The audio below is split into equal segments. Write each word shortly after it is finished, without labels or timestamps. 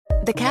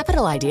The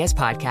Capital Ideas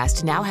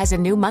podcast now has a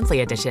new monthly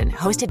edition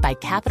hosted by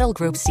Capital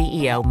Group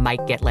CEO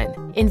Mike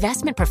Gitlin.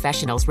 Investment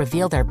professionals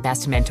reveal their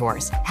best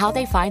mentors, how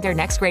they find their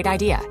next great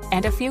idea,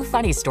 and a few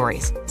funny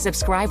stories.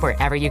 Subscribe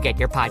wherever you get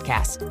your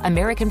podcasts.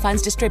 American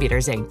Funds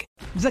Distributors, Inc.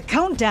 The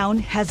countdown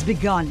has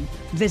begun.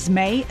 This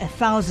May,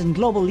 1,000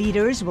 global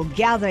leaders will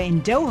gather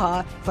in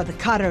Doha for the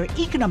Qatar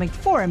Economic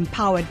Forum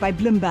powered by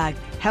Bloomberg,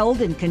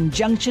 held in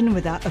conjunction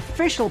with our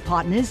official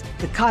partners,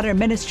 the Qatar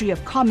Ministry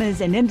of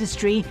Commerce and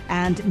Industry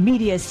and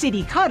Media City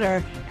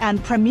Qatar,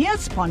 and premier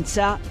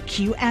sponsor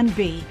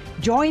QNB.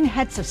 Join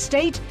heads of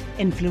state,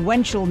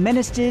 influential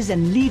ministers,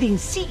 and leading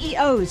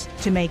CEOs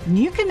to make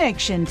new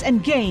connections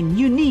and gain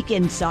unique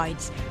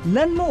insights.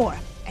 Learn more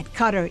at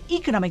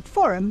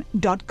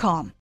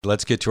QatarEconomicForum.com.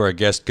 Let's get to our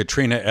guest.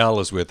 Katrina L.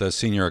 is with us,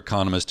 senior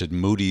economist at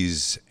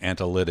Moody's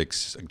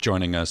Analytics,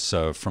 joining us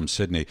from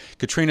Sydney.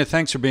 Katrina,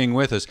 thanks for being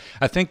with us.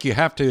 I think you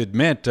have to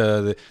admit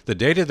the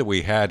data that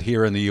we had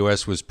here in the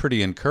U.S. was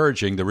pretty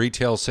encouraging. The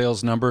retail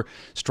sales number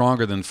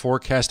stronger than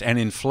forecast, and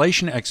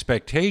inflation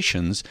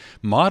expectations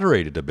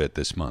moderated a bit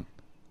this month.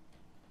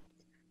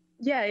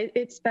 Yeah,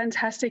 it's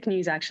fantastic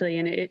news, actually,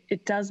 and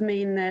it does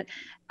mean that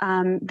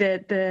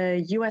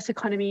the U.S.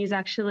 economy is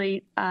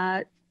actually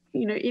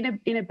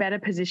in a better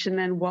position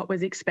than what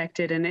was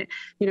expected. And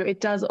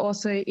it does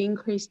also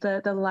increase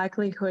the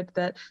likelihood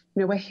that,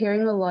 we're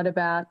hearing a lot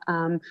about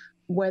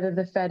whether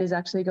the Fed is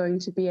actually going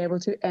to be able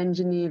to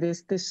engineer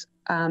this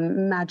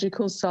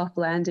magical soft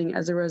landing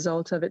as a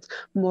result of its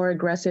more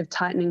aggressive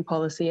tightening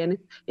policy. And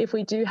if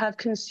we do have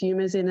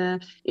consumers in a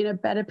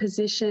better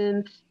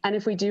position, and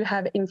if we do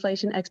have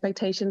inflation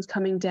expectations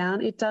coming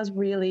down, it does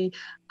really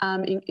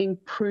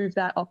improve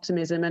that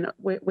optimism. And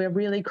we're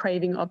really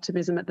craving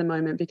optimism at the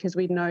moment, because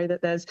we know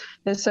that there's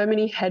so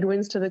many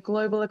headwinds to the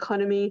global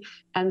economy.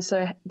 And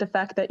so the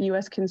fact that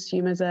US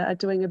consumers are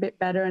doing a bit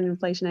better and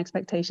inflation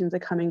expectations are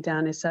coming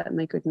down is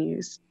certainly good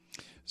news.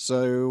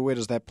 So where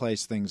does that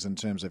place things in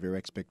terms of your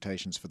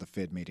expectations for the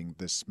Fed meeting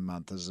this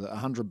month? Is it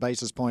 100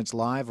 basis points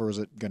live, or is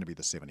it going to be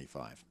the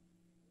 75?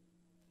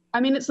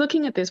 I mean, it's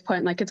looking at this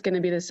point like it's going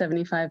to be the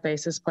 75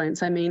 basis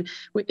points. I mean,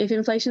 if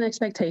inflation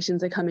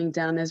expectations are coming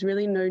down, there's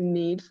really no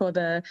need for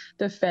the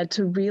Fed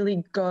to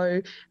really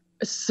go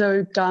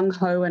so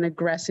gung-ho and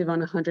aggressive on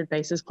 100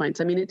 basis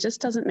points. I mean, it just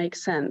doesn't make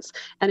sense.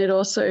 And it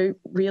also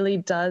really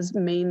does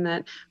mean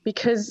that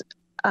because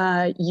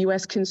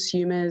US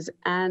consumers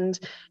and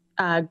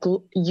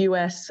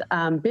US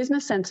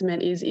business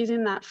sentiment is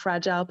in that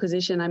fragile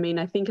position. I mean,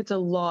 I think it's a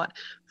lot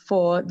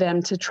for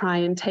them to try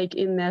and take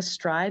in their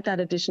stride that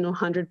additional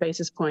 100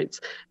 basis points.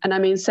 And I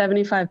mean,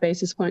 75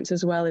 basis points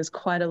as well is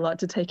quite a lot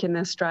to take in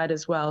their stride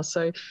as well.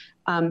 So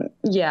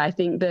I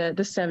think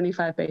the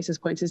 75 basis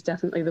points is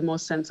definitely the more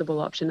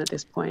sensible option at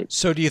this point.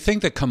 So do you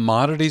think the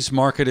commodities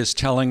market is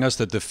telling us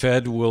that the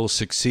Fed will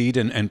succeed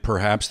and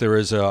perhaps there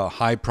is a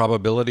high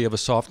probability of a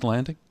soft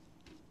landing?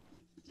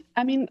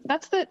 I mean,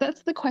 that's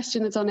the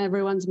question that's on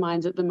everyone's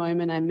minds at the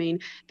moment. I mean,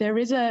 there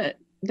is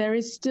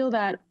still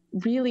that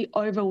really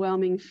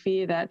overwhelming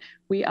fear that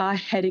we are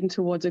heading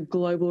towards a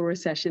global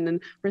recession, and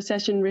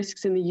recession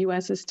risks in the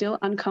US are still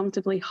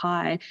uncomfortably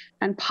high.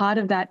 And part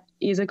of that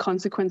is a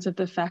consequence of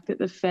the fact that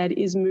the Fed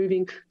is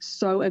moving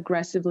so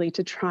aggressively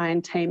to try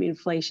and tame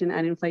inflation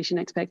and inflation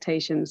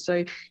expectations.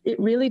 So it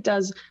really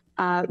does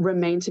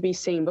remain to be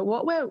seen. But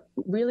what we're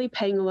really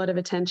paying a lot of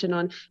attention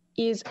on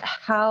is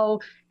how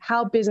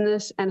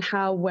business and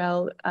how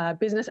well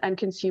business and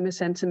consumer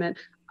sentiment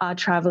are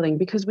traveling,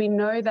 because we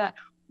know that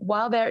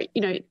while there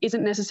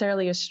isn't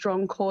necessarily a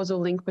strong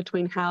causal link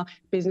between how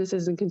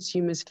businesses and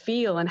consumers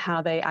feel and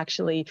how they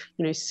actually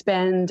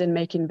spend and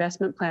make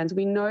investment plans,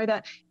 we know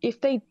that if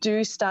they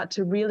do start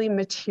to really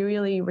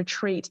materially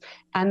retreat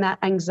and that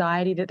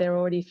anxiety that they're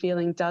already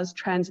feeling does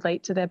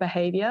translate to their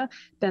behavior,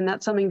 then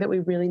that's something that we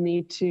really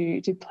need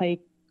to pay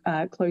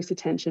close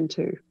attention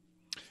to.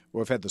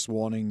 We've had this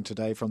warning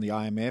today from the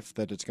IMF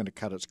that it's going to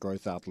cut its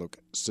growth outlook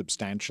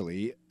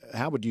substantially.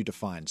 How would you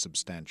define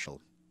substantial?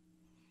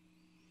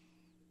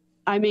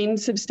 I mean,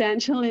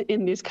 substantial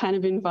in this kind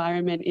of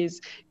environment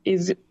is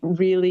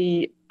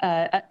really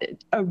a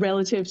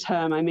relative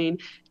term. I mean,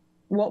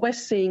 what we're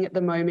seeing at the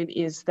moment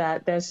is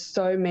that there's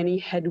so many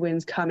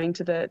headwinds coming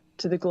to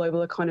the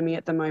global economy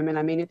at the moment.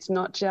 I mean, it's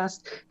not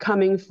just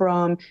coming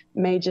from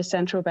major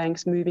central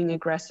banks moving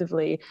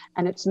aggressively,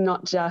 and it's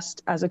not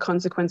just as a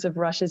consequence of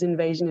Russia's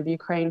invasion of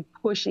Ukraine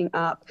pushing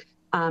up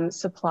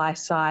supply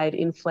side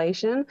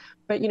inflation,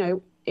 but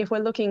if we're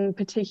looking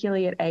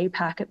particularly at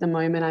APAC at the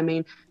moment, I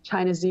mean,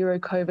 China's zero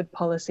COVID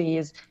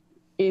policy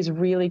is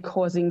really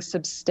causing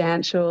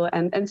substantial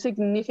and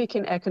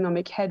significant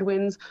economic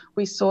headwinds.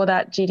 We saw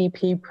that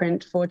GDP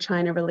print for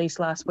China released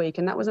last week,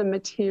 and that was a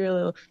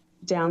material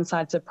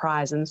downside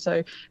surprise. And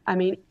so, I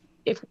mean,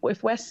 if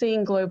we're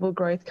seeing global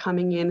growth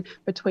coming in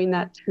between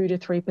that 2 to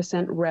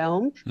 3%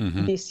 realm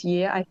this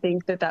year, I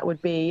think that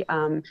would be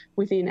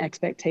within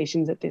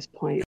expectations at this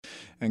point.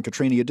 And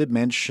Katrina, you did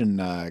mention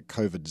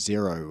COVID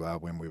zero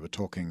when we were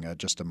talking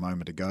just a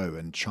moment ago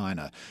in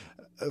China.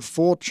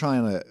 For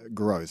China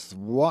growth,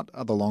 what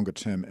are the longer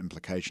term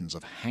implications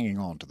of hanging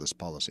on to this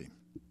policy?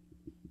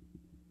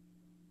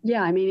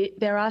 Yeah, I mean,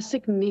 there are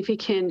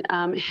significant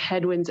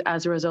headwinds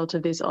as a result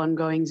of this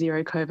ongoing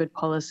zero COVID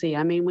policy.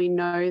 I mean, we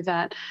know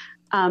that,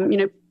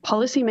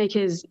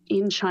 policymakers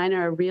in China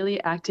are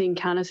really acting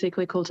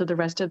countercyclical to the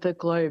rest of the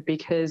globe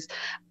because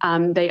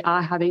they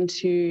are having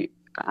to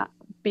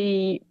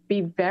be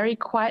very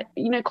quite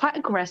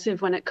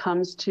aggressive when it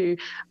comes to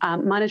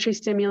monetary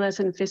stimulus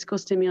and fiscal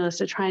stimulus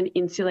to try and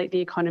insulate the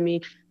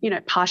economy,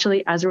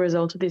 partially as a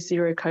result of this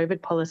zero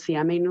COVID policy.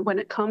 I mean, when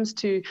it comes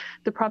to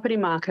the property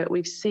market,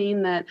 we've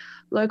seen that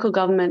local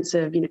governments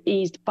have,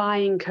 eased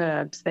buying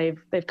curbs, they've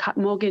cut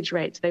mortgage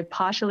rates, they've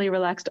partially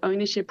relaxed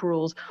ownership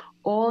rules,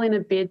 all in a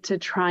bid to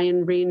try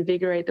and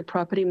reinvigorate the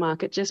property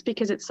market, just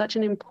because it's such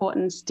an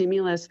important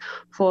stimulus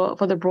for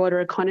the broader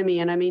economy.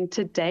 And I mean,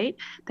 to date,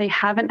 they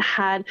haven't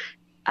had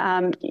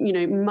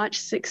much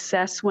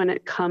success when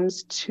it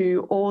comes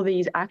to all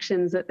these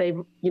actions that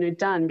they've,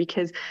 done,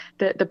 because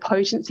the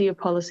potency of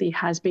policy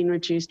has been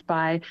reduced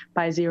by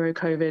zero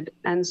COVID.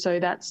 And so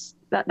that's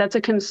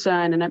a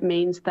concern. And it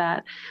means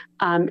that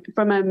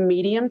from a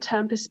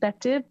medium-term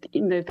perspective,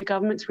 the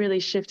government's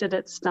really shifted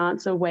its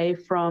stance away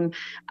from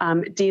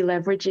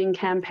deleveraging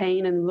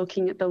campaign and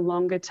looking at the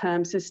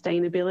longer-term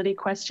sustainability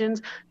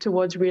questions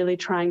towards really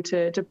trying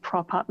to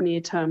prop up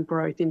near-term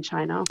growth in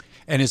China.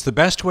 And is the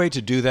best way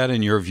to do that,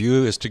 in your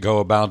view, is to go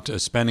about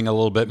spending a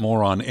little bit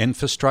more on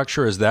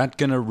infrastructure? Is that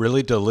going to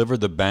really deliver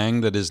the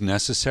bang that is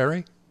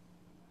necessary?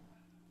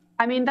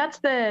 I mean, that's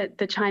the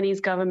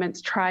Chinese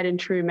government's tried and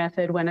true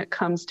method when it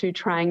comes to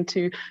trying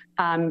to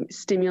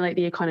stimulate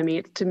the economy.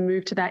 It's to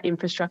move to that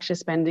infrastructure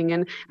spending.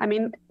 And I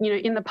mean,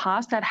 in the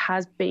past, that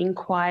has been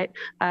quite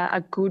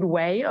a good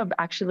way of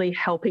actually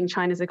helping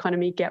China's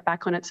economy get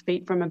back on its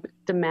feet from a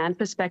demand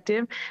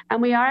perspective.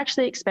 And we are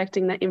actually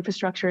expecting that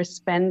infrastructure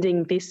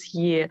spending this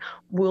year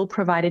will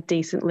provide a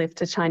decent lift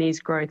to Chinese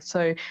growth.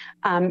 So,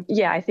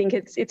 I think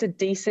it's a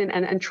decent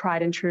and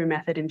tried and true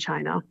method in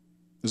China.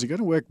 Is it going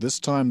to work this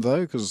time, though?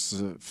 Because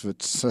if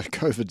it's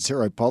COVID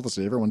zero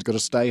policy, everyone's got to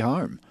stay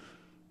home.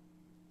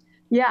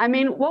 Yeah, I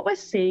mean, what we're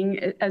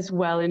seeing as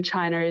well in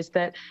China is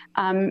that,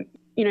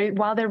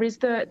 while there is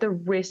the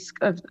risk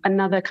of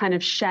another kind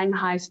of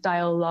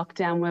Shanghai-style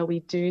lockdown where we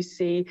do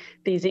see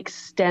these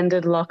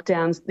extended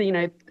lockdowns,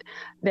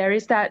 there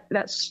is that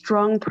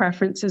strong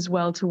preference as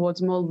well towards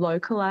more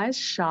localized,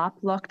 sharp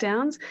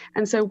lockdowns.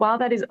 And so while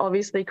that is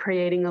obviously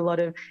creating a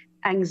lot of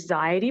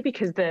anxiety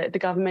because the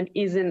government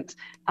isn't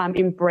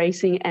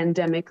embracing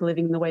endemic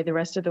living the way the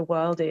rest of the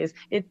world is,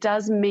 it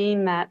does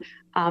mean that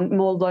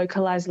more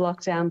localized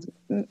lockdowns,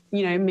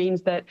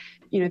 means that,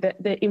 that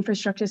the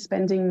infrastructure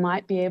spending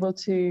might be able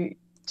to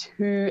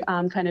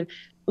kind of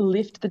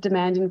lift the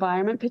demand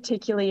environment,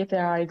 particularly if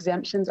there are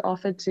exemptions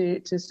offered to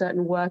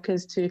certain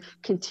workers to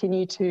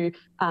continue to,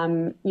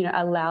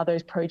 allow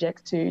those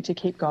projects to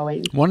keep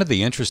going. One of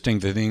the interesting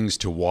things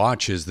to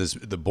watch is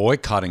the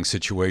boycotting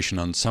situation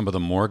on some of the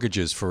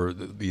mortgages for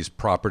these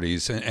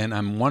properties. And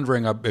I'm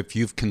wondering if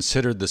you've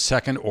considered the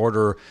second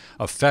order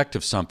effect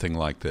of something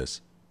like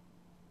this.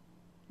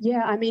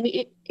 Yeah, I mean,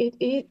 it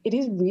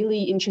is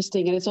really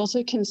interesting, and it's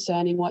also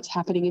concerning what's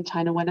happening in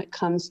China when it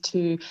comes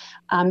to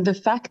the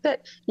fact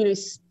that,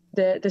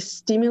 the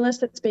stimulus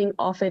that's being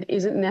offered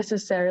isn't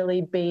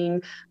necessarily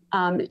being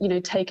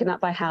taken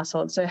up by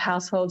households. So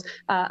households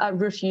are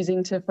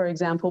refusing to, for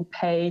example,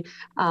 pay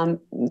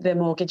their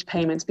mortgage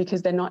payments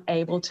because they're not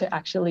able to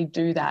actually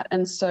do that.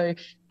 And so,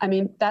 I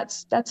mean,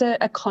 that's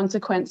a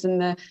consequence,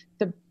 and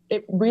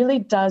it really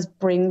does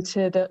bring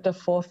to the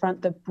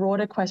forefront the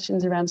broader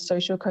questions around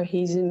social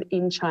cohesion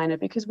in China,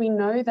 because we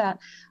know that,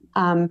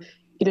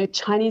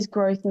 Chinese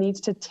growth needs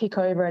to tick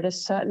over at a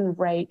certain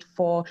rate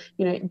for,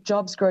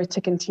 jobs growth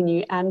to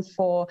continue and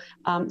for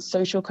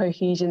social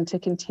cohesion to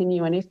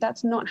continue. And if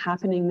that's not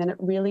happening, then it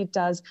really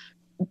does,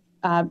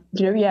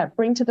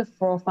 bring to the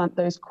forefront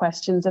those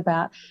questions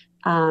about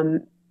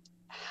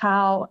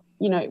how,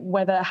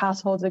 whether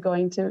households are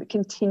going to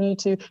continue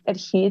to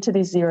adhere to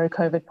this zero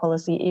COVID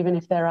policy, even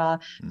if there are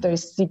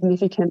those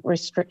significant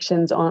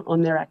restrictions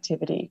on their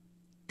activity.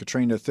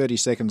 Katrina, 30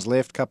 seconds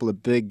left. Couple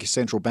of big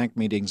central bank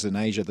meetings in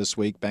Asia this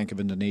week, Bank of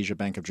Indonesia,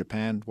 Bank of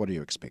Japan. What are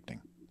you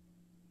expecting?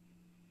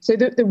 So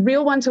the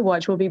real one to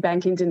watch will be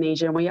Bank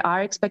Indonesia, and we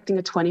are expecting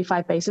a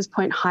 25 basis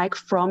point hike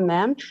from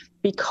them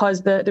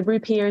because the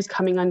rupiah is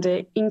coming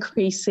under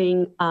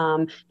increasing,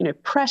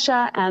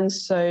 pressure, and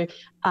so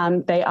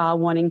they are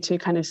wanting to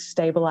kind of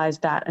stabilize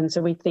that. And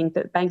so we think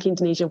that Bank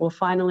Indonesia will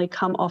finally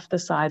come off the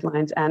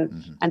sidelines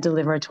and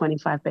deliver a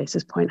 25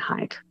 basis point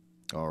hike.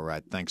 All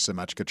right. Thanks so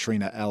much,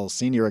 Katrina L.,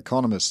 Senior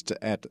Economist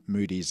at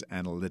Moody's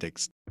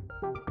Analytics.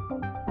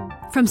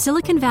 From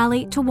Silicon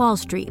Valley to Wall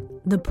Street,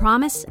 the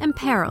promise and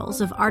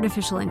perils of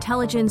artificial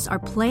intelligence are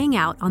playing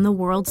out on the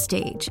world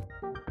stage.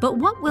 But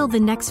what will the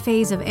next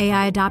phase of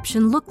AI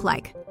adoption look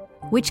like?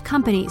 Which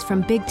companies,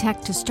 from big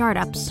tech to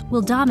startups,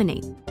 will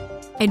dominate?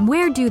 And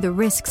where do the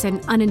risks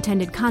and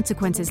unintended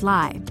consequences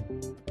lie?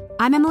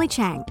 I'm Emily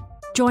Chang.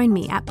 Join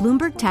me at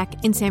Bloomberg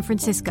Tech in San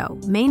Francisco,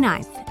 May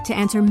 9th, to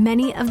answer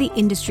many of the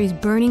industry's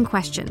burning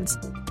questions,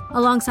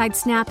 alongside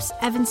Snap's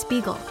Evan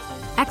Spiegel,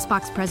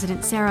 Xbox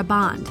President Sarah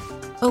Bond,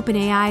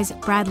 OpenAI's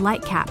Brad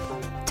Lightcap,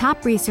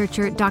 top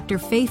researcher Dr.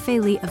 Fei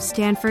Li of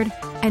Stanford,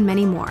 and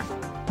many more.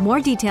 More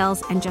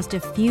details and just a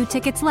few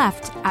tickets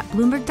left at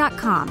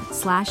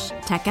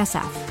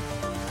Bloomberg.com/TechSF.